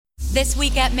This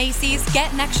week at Macy's,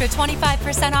 get an extra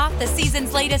 25% off the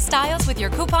season's latest styles with your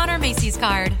coupon or Macy's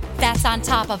card. That's on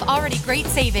top of already great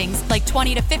savings like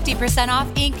 20 to 50% off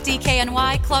Ink,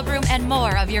 DKNY, Clubroom, and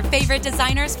more of your favorite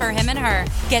designers for him and her.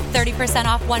 Get 30%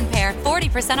 off one pair,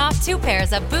 40% off two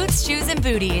pairs of boots, shoes, and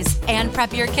booties. And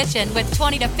prep your kitchen with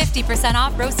 20 to 50%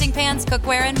 off roasting pans,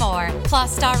 cookware, and more.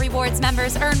 Plus, Star Rewards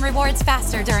members earn rewards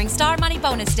faster during Star Money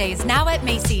Bonus Days now at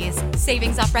Macy's.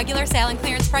 Savings off regular sale and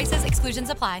clearance prices. Exclusions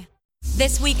apply.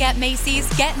 This week at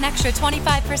Macy's, get an extra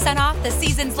 25% off the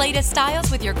season's latest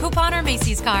styles with your coupon or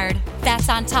Macy's card. That's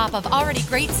on top of already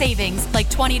great savings like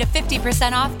 20 to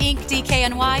 50% off Ink,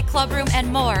 DKNY, Clubroom,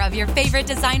 and more of your favorite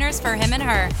designers for him and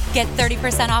her. Get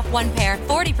 30% off one pair,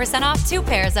 40% off two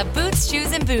pairs of boots,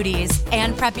 shoes, and booties.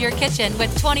 And prep your kitchen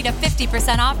with 20 to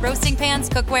 50% off roasting pans,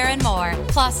 cookware, and more.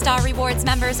 Plus, Star Rewards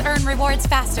members earn rewards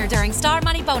faster during Star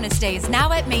Money Bonus Days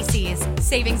now at Macy's.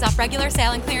 Savings off regular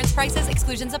sale and clearance prices.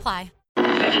 Exclusions apply.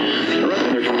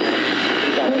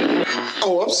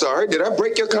 Oh, I'm sorry. Did I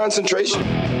break your concentration?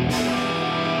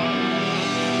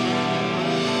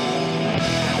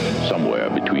 Somewhere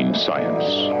between science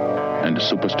and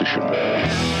superstition.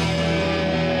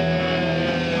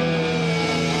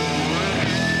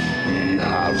 We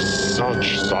have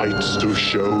such sights to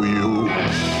show you.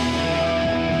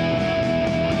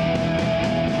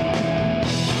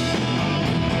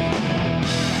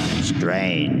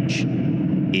 Strange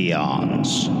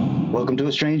Eons. Welcome to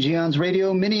a Strange Eons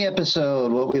radio mini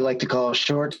episode, what we like to call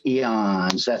short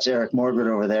eons. That's Eric Morgard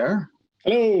over there.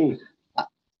 Hello.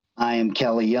 I am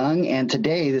Kelly Young, and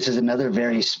today this is another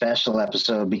very special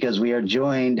episode because we are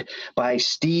joined by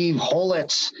Steve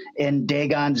Holitz in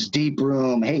Dagon'S Deep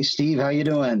Room. Hey, Steve, how you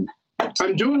doing?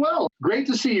 I'm doing well. Great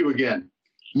to see you again.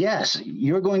 Yes,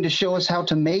 you're going to show us how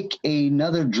to make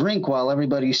another drink while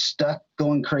everybody's stuck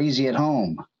going crazy at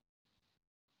home.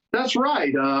 That's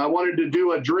right. I wanted to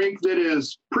do a drink that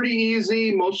is pretty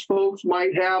easy. Most folks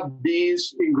might have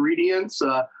these ingredients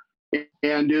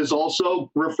and is also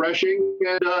refreshing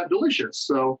and delicious.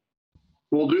 So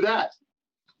we'll do that.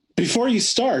 Before you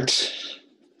start,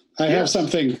 I have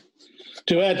something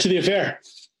to add to the affair.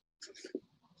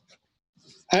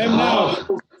 I am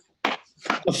now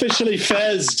officially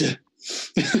fezzed.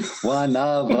 One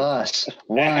of us.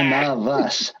 One of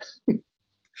us.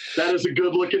 That is a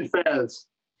good-looking fez.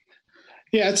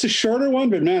 Yeah, it's a shorter one,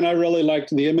 but man, I really liked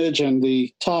the image and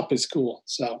the top is cool.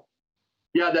 So,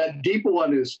 yeah, that deep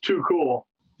one is too cool.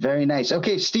 Very nice.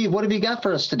 Okay, Steve, what have you got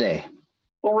for us today?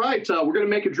 All right, we're going to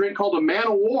make a drink called a Man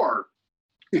of War.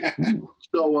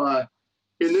 So,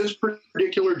 in this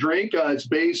particular drink, it's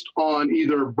based on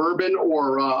either bourbon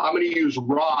or I'm going to use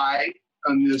rye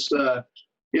on this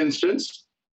instance.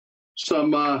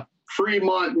 Some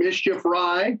Fremont Mischief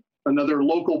rye, another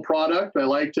local product. I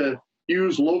like to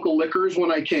use local liquors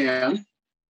when I can.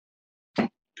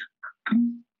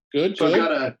 Good. So I've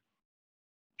got a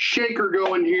shaker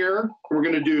going here. We're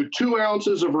going to do 2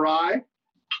 ounces of rye.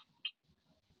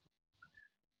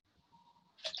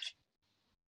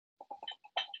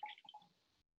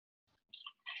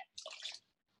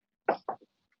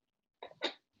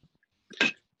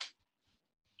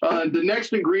 The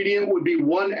next ingredient would be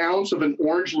 1 ounce of an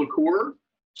orange liqueur.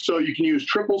 So you can use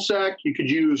triple sec, you could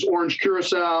use orange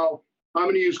curacao. I'm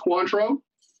going to use Cointreau.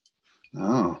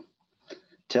 Oh,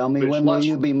 tell me when will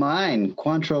you be mine?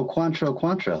 Cointreau, Cointreau,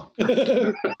 Cointreau.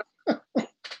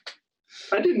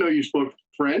 I didn't know you spoke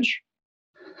French.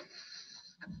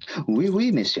 Oui,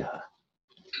 oui, monsieur.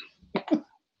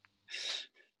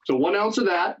 So 1 ounce of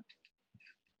that.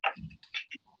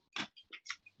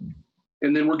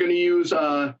 And then we're going to use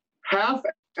a half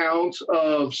ounce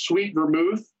of sweet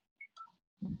vermouth.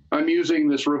 I'm using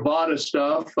this Rivada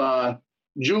stuff.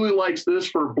 Julie likes this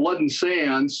for blood and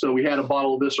sand, so we had a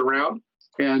bottle of this around.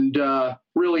 And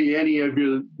really any of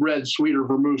your red, sweet, or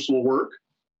vermouths will work.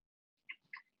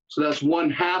 So that's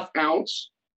 1/2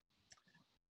 ounce.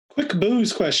 Quick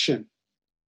booze question.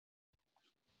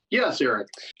 Yes, Eric.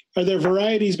 Are there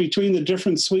varieties between the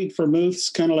different sweet vermouths,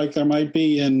 kind of like there might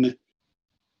be in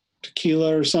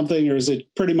tequila or something, or is it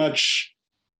pretty much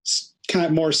kind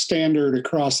of more standard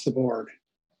across the board?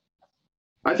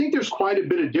 I think there's quite a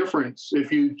bit of difference.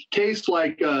 If you taste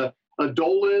like a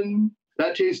Dolan,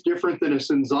 that tastes different than a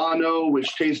Cinzano,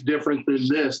 which tastes different than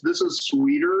this. This is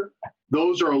sweeter.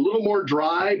 Those are a little more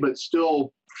dry, but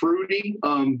still fruity.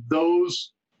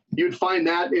 Those, you'd find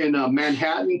that in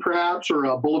Manhattan, perhaps, or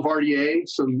Boulevardier,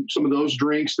 some of those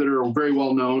drinks that are very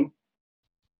well known.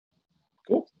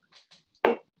 Cool.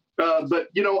 But,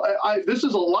 you know, a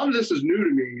lot of this is new to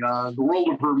me. The world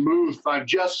of vermouth, I'm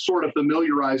just sort of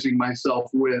familiarizing myself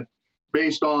with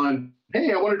based on,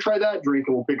 hey, I want to try that drink,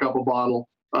 and we'll pick up a bottle.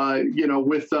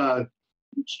 With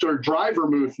sort of dry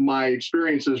vermouth, my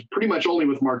experience is pretty much only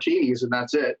with martinis, and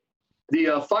that's it.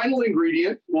 The final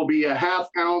ingredient will be a 1/2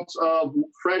 ounce of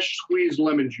fresh squeezed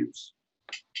lemon juice.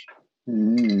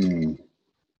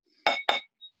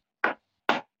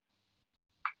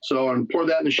 So I'm pour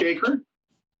that in the shaker.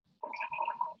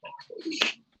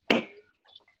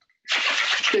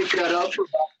 Shake that up for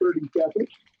about 30 seconds.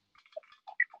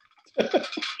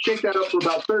 Shake that up for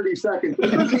about 30 seconds. The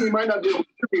first thing you might not be able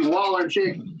to do while I'm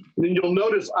shaking, then you'll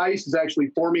notice ice is actually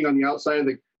forming on the outside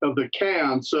of the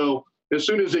can. So as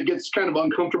soon as it gets kind of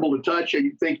uncomfortable to touch,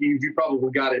 you think you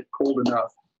probably got it cold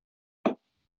enough.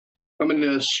 I'm going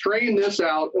to strain this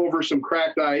out over some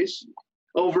cracked ice,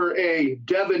 over a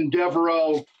Devon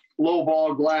Devereaux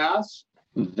lowball glass.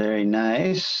 Very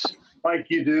nice. Like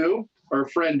you do, our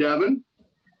friend Devon.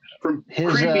 From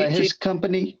his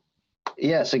company.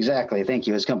 Yes, exactly. Thank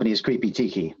you. His company is Creepy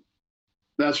Tiki.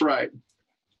 That's right.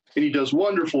 And he does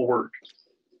wonderful work.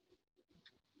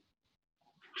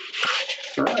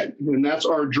 All right. And that's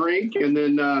our drink. And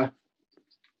then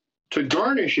to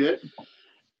garnish it,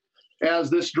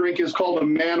 as this drink is called a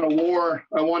Man of War,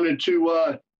 I wanted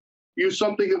to use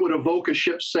something that would evoke a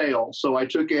ship's sail. So I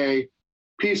took a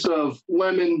piece of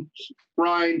lemon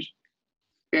rind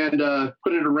and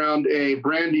put it around a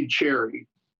brandied cherry.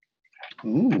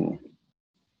 Ooh.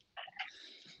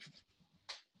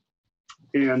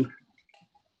 And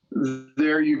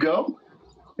there you go.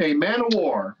 A Man of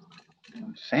War.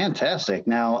 Fantastic.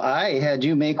 Now, I had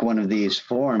you make one of these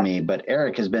for me, but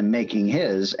Eric has been making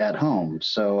his at home.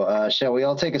 So shall we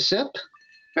all take a sip?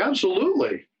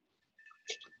 Absolutely.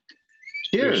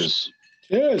 Cheers.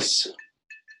 Yes.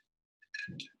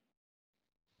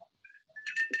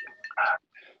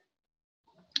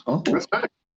 Oh,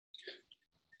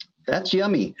 that's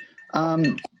yummy.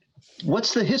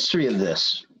 What's the history of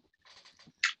this?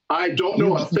 I don't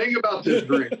know a thing about this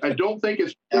drink. I don't think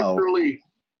it's particularly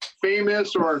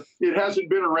famous, or it hasn't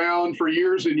been around for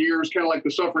years and years, kind of like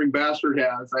the Suffering Bastard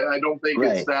has. I don't think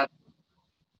it's that.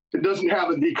 It doesn't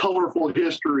have the colorful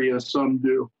history as some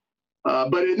do.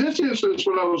 But in this instance,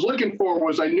 what I was looking for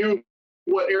was I knew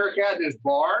what Eric had in his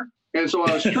bar. And so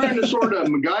I was trying to sort of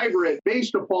MacGyver it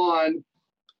based upon,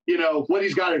 what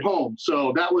he's got at home.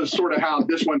 So that was sort of how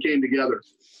this one came together.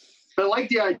 I like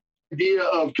the idea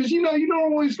of, because, you don't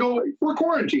always go, we're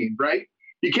quarantined, right?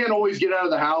 You can't always get out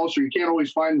of the house, or you can't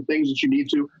always find the things that you need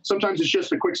to. Sometimes it's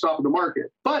just a quick stop at the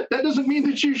market. But that doesn't mean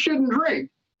that you shouldn't drink.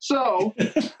 So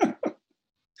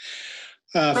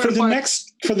for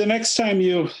the next time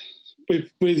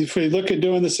if we look at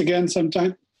doing this again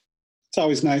sometime, it's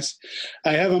always nice.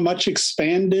 I have a much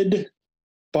expanded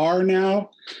bar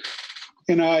now.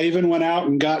 I even went out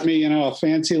and got me, a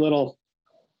fancy little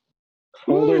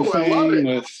older thing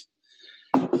with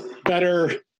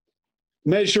better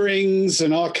measurings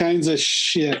and all kinds of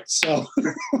shit. So,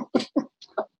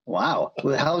 wow.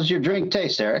 Well, how's your drink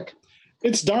taste, Eric?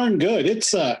 It's darn good.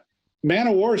 It's Man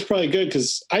of War is probably good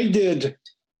because I did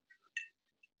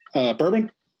bourbon.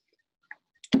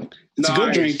 It's a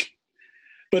good drink,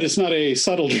 but it's not a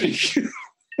subtle drink.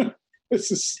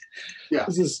 This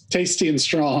is tasty and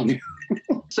strong.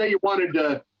 Say you wanted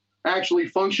to actually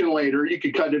function later, you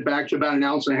could cut it back to about 1.5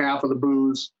 ounces of the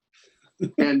booze,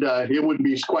 and it wouldn't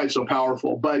be quite so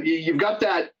powerful. But you've got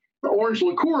that orange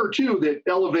liqueur too that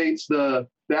elevates the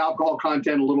alcohol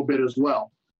content a little bit as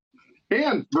well,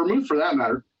 and vermouth for that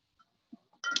matter.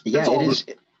 Yeah, it is.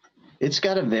 It's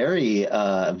got a very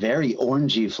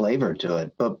orangey flavor to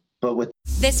it, but with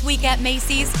This week at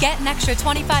Macy's, get an extra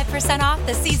 25% off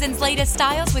the season's latest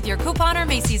styles with your coupon or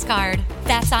Macy's card.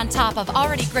 That's on top of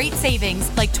already great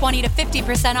savings like 20 to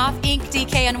 50% off Ink,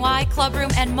 DKNY,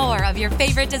 Clubroom, and more of your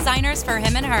favorite designers for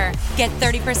him and her. Get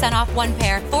 30% off 1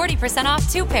 pair, 40%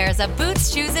 off 2 pairs of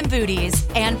boots, shoes, and booties.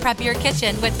 And prep your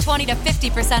kitchen with 20 to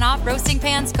 50% off roasting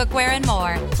pans, cookware, and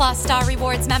more. Plus, Star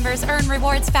Rewards members earn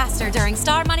rewards faster during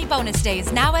Star Money bonus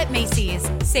days now at Macy's.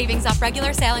 Savings off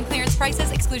regular sale and clearance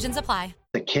prices. Exclusions apply.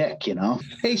 The kick,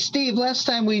 Hey, Steve, last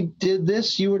time we did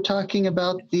this, you were talking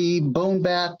about the Bone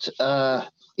Bat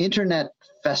Internet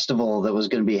Festival that was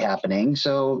going to be happening.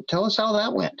 So tell us how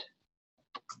that went.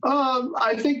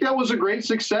 I think that was a great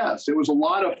success. It was a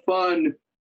lot of fun.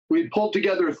 We pulled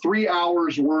together 3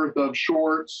 hours worth of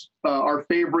shorts, our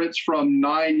favorites from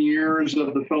 9 years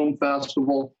of the film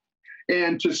festival.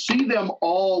 And to see them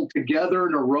all together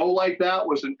in a row like that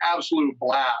was an absolute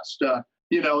blast.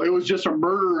 It was just a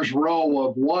murderer's row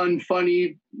of one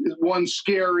funny, one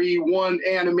scary, one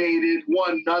animated,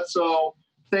 one nutso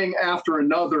thing after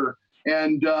another.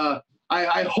 And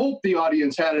I hope the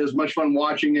audience had as much fun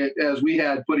watching it as we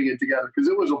had putting it together, because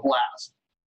it was a blast.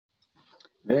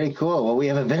 Very cool. Well, we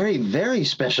have a very, very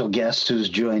special guest who's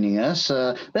joining us.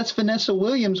 That's Vanessa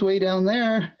Williams way down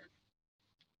there.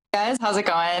 Guys, how's it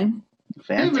going?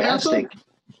 Fantastic.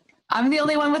 I'm the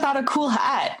only one without a cool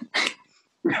hat.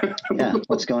 Yeah,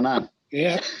 what's going on?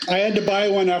 Yeah, I had to buy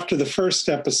one after the first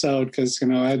episode because,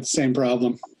 I had the same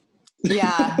problem.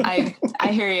 Yeah, I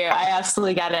hear you. I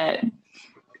absolutely get it.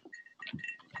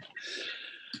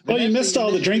 Well, you missed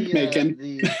all the drink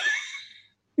making.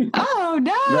 Oh,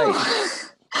 no. Right.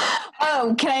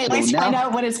 Oh, can I at least find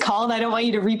out what it's called? I don't want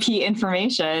you to repeat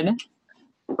information.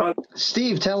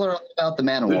 Steve, tell her about the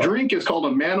Man of War. The drink is called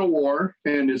a Man of War,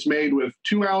 and it's made with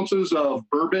 2 ounces of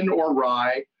bourbon or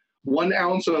rye, 1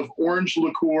 ounce of orange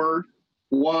liqueur,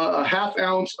 a half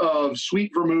ounce of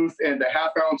sweet vermouth, and a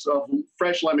half ounce of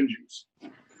fresh lemon juice.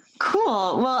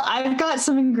 Cool. Well, I've got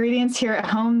some ingredients here at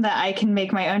home that I can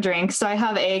make my own drink. So I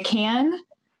have a can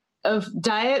of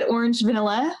Diet Orange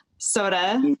Vanilla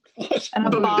soda and a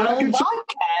bottle of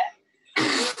vodka.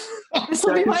 This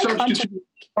will be my contribution.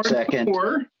 Second.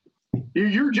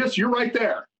 You're right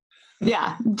there.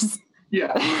 Yeah.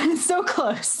 Yeah. So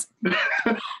close.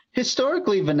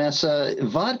 Historically, Vanessa,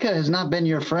 vodka has not been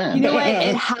your friend. You know what?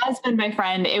 It has been my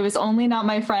friend. It was only not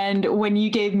my friend when you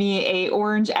gave me a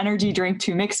orange energy drink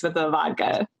to mix with the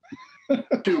vodka.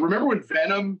 Dude, remember when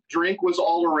Venom drink was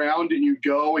all around and you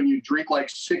go and you drink like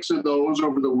 6 of those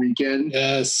over the weekend?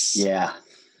 Yes. Yeah.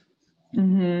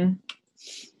 Mm-hmm.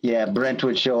 Yeah, Brent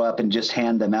would show up and just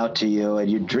hand them out to you,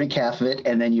 and you'd drink half of it,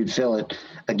 and then you'd fill it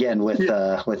again with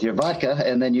your vodka,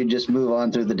 and then you'd just move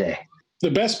on through the day.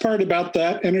 The best part about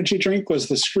that energy drink was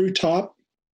the screw top.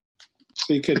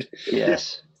 So you could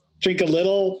drink a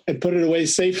little and put it away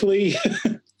safely,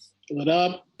 fill it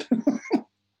up.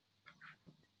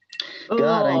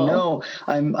 God, I know.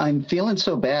 I'm feeling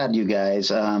so bad, you guys.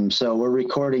 So we're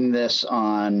recording this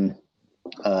on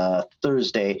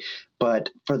Thursday, but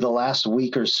for the last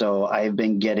week or so, I've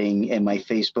been getting in my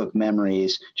Facebook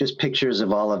memories just pictures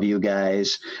of all of you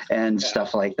guys and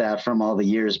stuff like that from all the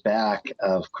years back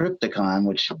of Crypticon,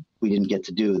 which we didn't get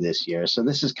to do this year. So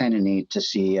this is kind of neat to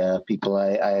see people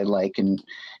I like and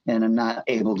I'm not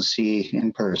able to see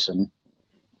in person.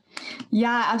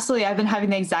 Yeah, absolutely. I've been having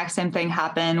the exact same thing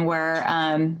happen where,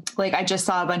 I just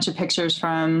saw a bunch of pictures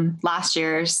from last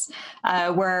year's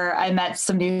where I met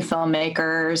some new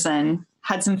filmmakers and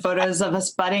had some photos of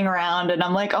us butting around. And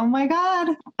I'm like, oh my God,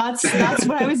 that's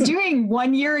what I was doing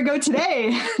 1 year ago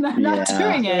today. I'm not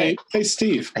doing it. Hey,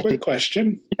 Steve, quick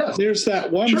question. Yes. There's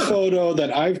that one photo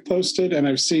that I've posted, and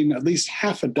I've seen at least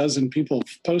half a dozen people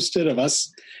posted of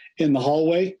us in the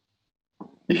hallway.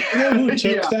 You know who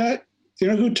took that? Do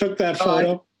you know who took that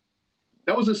photo?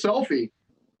 That was a selfie.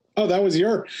 Oh, that was you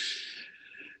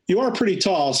are pretty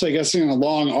tall, so I guess a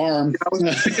long arm. I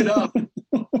was picking it up.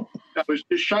 I was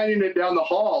just shining it down the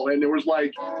hall, and there was I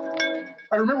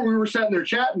remember we were sitting there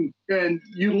chatting, and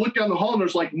you look down the hall, and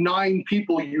there's 9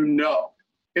 people and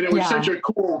it was such a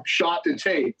cool shot to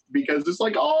take because it's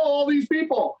all these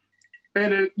people,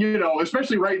 and it,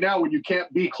 especially right now when you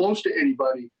can't be close to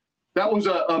anybody. That was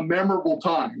a memorable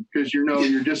time because,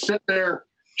 you're just sitting there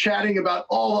chatting about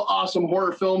all the awesome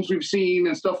horror films we've seen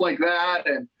and stuff like that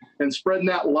and spreading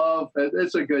that love.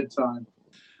 It's a good time.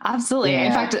 Absolutely. Yeah.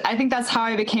 In fact, I think that's how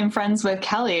I became friends with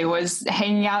Kelly, was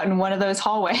hanging out in one of those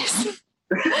hallways.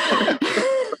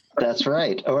 That's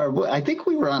right. Or I think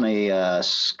we were on a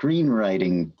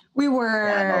screenwriting. We were.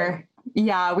 Panel.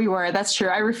 Yeah, we were. That's true.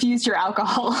 I refused your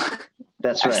alcohol.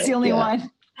 That's right. I was the only one.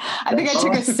 I think I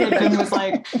took a sip and was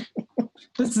like,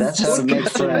 that's how to make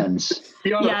friends.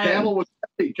 He on a panel with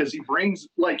Kelly because he brings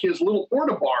his little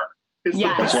porta bar.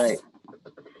 That's right.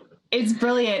 It's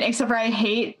brilliant, except for I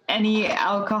hate any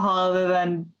alcohol other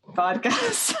than vodka.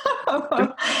 So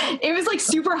it was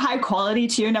super high quality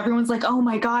too. And everyone's like, oh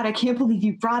my God, I can't believe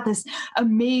you brought this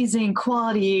amazing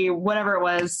quality, whatever it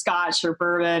was, scotch or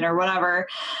bourbon or whatever.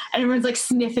 And everyone's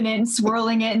sniffing it and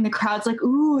swirling it. And the crowd's like,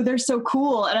 ooh, they're so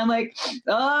cool. And I'm like,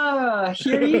 oh,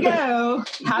 here you go.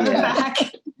 Have it back.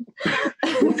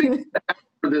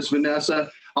 For this, Vanessa,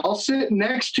 I'll sit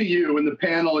next to you in the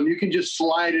panel and you can just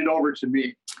slide it over to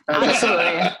me.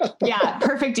 Absolutely. Yeah,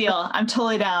 perfect deal. I'm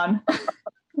totally down.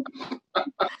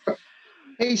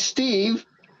 Hey, Steve,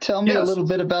 tell me a little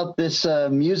bit about this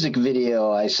music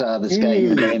video I saw that's got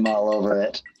your name all over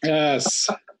it. Yes.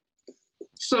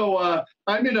 So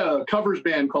I'm in a covers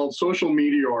band called Social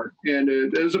Meteor, and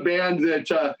it is a band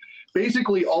that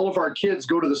basically all of our kids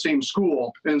go to the same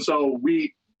school. And so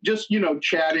we just,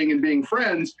 chatting and being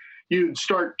friends, you'd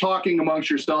start talking amongst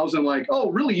yourselves and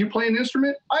oh, really, you play an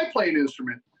instrument? I play an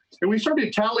instrument. And we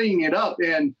started tallying it up,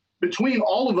 and between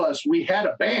all of us, we had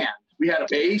a band. We had a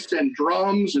bass and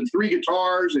drums and 3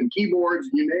 guitars and keyboards,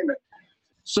 you name it.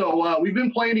 So we've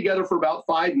been playing together for about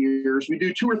 5 years. We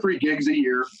do 2 or 3 gigs a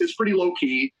year. It's pretty low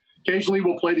key. Occasionally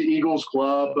we'll play the Eagles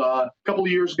Club. A couple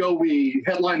of years ago, we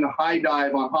headlined the High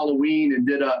Dive on Halloween and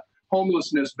did a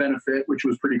homelessness benefit, which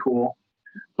was pretty cool.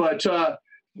 But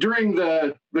during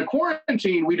the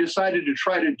quarantine, we decided to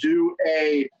try to do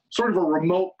a sort of a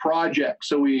remote project.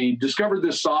 So we discovered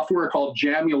this software called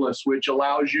Jamulus, which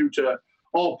allows you to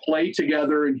all play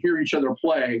together and hear each other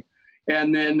play.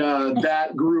 And then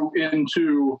that grew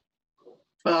into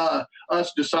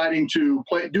us deciding to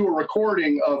do a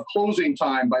recording of Closing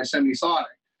Time by Semisonic.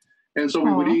 And so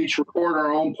we would each record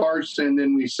our own parts, and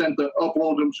then we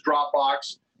upload them to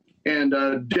Dropbox. And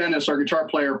Dennis, our guitar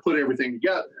player, put everything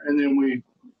together. And then we,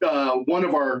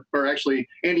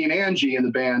 Andy and Angie in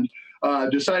the band,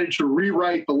 decided to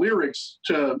rewrite the lyrics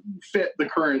to fit the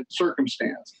current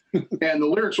circumstance. And the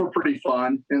lyrics were pretty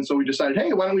fun. And so we decided,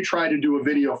 hey, why don't we try to do a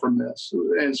video from this?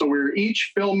 And so we're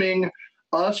each filming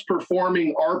us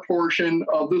performing our portion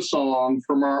of the song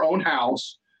from our own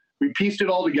house. We pieced it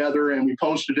all together and we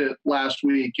posted it last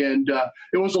week. And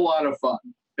it was a lot of fun.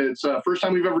 It's the first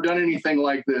time we've ever done anything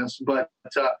like this, but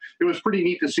it was pretty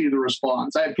neat to see the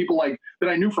response. I had people like that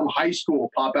I knew from high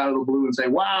school pop out of the blue and say,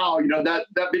 wow,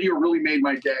 that video really made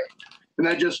my day. And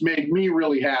that just made me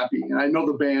really happy. And I know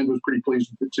the band was pretty pleased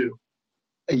with it too.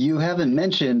 You haven't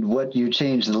mentioned what you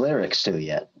changed the lyrics to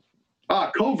yet.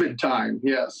 COVID time,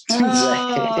 yes.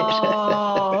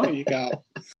 Oh. There you go.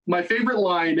 My favorite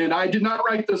line, and I did not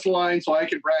write this line, so I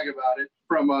can brag about it,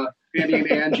 from Andy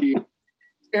and Angie.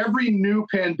 Every new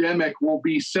pandemic will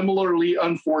be similarly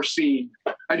unforeseen.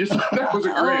 I just thought that was a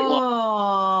great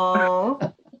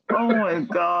line. Oh my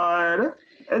God.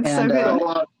 It's so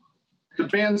good. The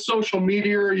band's social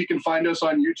media, you can find us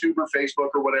on YouTube or Facebook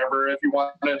or whatever. If you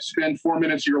want to spend 4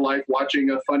 minutes of your life watching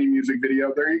a funny music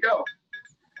video, there you go.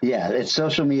 Yeah, it's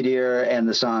social media, and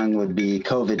the song would be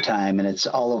COVID Time, and it's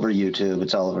all over YouTube.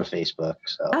 It's all over Facebook.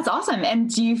 So that's awesome.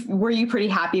 And were you pretty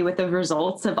happy with the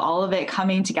results of all of it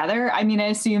coming together? I mean, I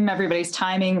assume everybody's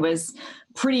timing was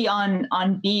pretty on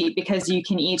beat, because you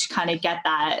can each kind of get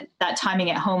that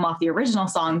timing at home off the original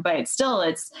song, but still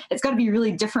it's got to be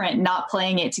really different not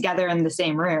playing it together in the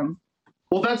same room.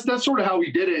 Well, that's sort of how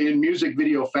we did it in music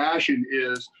video fashion.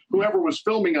 Is whoever was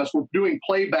filming us were doing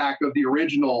playback of the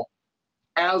original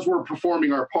as we're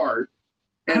performing our part,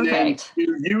 and Perfect. Then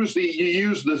you use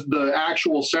the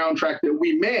actual soundtrack that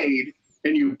we made,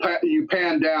 and you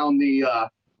pan down the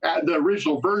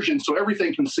original version so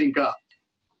everything can sync up.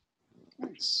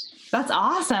 Nice. That's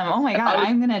awesome. Oh my God,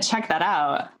 I'm gonna check that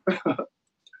out.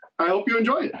 I hope you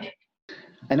enjoyed it.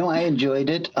 I know I enjoyed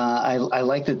it. I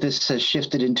like that this has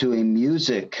shifted into a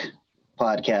music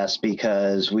podcast,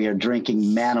 because we are drinking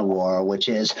Manowar, which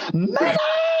is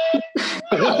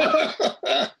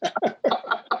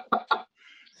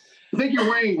I think you're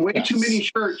wearing way too many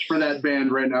shirts for that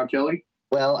band right now, Kelly.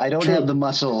 Well, I don't have the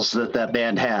muscles that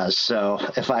band has, so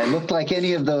if I looked like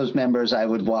any of those members, I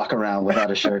would walk around without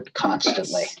a shirt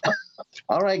constantly.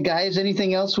 All right, guys,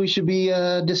 anything else we should be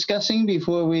discussing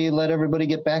before we let everybody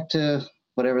get back to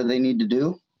whatever they need to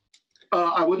do?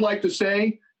 I would like to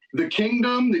say The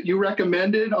Kingdom that you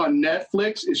recommended on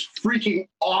Netflix is freaking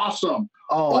awesome.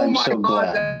 Oh, I'm so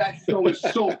glad. That show is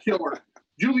so killer.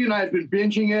 Julie and I have been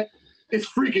binging it. It's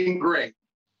freaking great.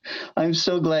 I'm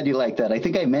so glad you like that. I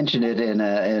think I mentioned it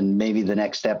in maybe the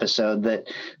next episode that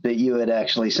you had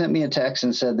actually sent me a text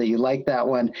and said that you liked that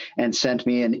one, and sent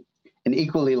me an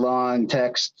equally long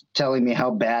text telling me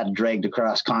how bad Dragged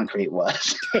Across Concrete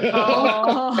was.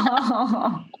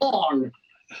 Oh. Long.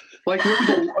 Like, it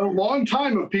was a long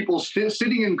time of people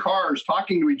sitting in cars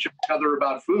talking to each other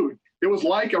about food. It was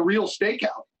like a real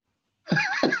stakeout.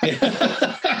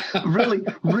 Really,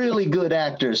 really good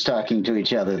actors talking to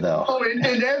each other, though. Oh,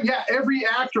 and every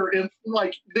actor,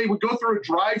 like, they would go through a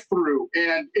drive-through,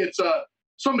 and it's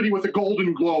somebody with a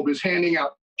Golden Globe is handing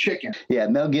out chicken. Yeah,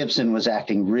 Mel Gibson was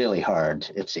acting really hard,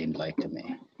 it seemed like to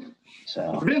me.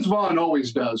 So Vince Vaughn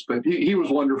always does, but he was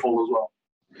wonderful as well.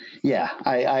 Yeah,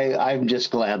 I'm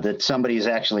just glad that somebody is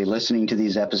actually listening to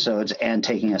these episodes and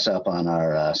taking us up on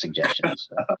our suggestions.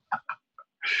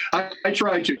 I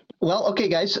try to. Well, okay,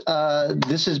 guys,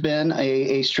 this has been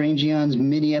a Strange Eons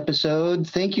mini episode.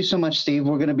 Thank you so much, Steve.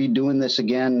 We're going to be doing this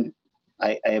again,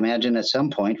 I imagine, at some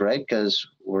point, right? Because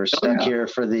we're stuck here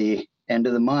for the end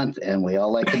of the month, and we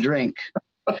all like to drink.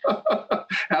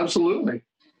 Absolutely.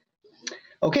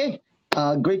 Okay,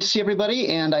 great to see everybody,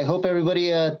 and I hope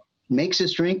everybody makes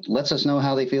this drink, lets us know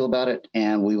how they feel about it,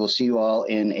 and we will see you all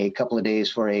in a couple of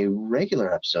days for a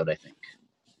regular episode, I think.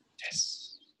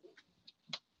 Yes.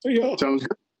 There you go. Sounds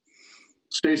good.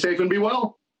 Stay safe and be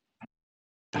well.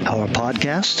 Our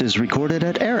podcast is recorded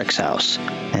at Eric's house,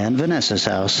 and Vanessa's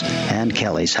house, and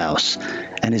Kelly's house,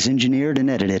 and is engineered and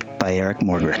edited by Eric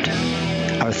Morgret.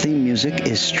 Our theme music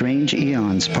is Strange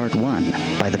Eons Part 1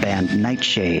 by the band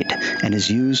Nightshade and is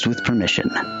used with permission.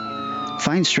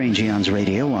 Find Strange Eons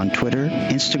Radio on Twitter,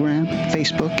 Instagram,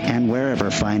 Facebook, and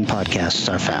wherever fine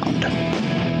podcasts are found.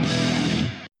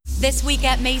 This week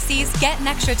at Macy's, get an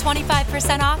extra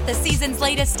 25% off the season's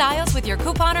latest styles with your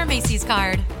coupon or Macy's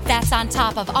card. That's on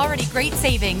top of already great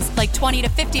savings like 20 to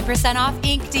 50% off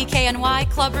Ink, DKNY,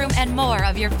 Clubroom, and more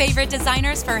of your favorite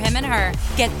designers for him and her.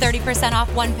 Get 30%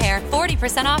 off one pair,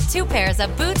 40% off two pairs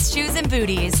of boots, shoes, and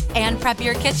booties. And prep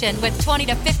your kitchen with 20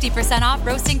 to 50% off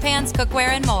roasting pans, cookware,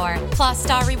 and more. Plus,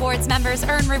 Star Rewards members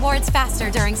earn rewards faster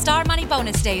during Star Money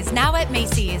Bonus Days now at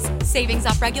Macy's. Savings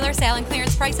off regular sale and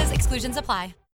clearance prices. Exclusions apply.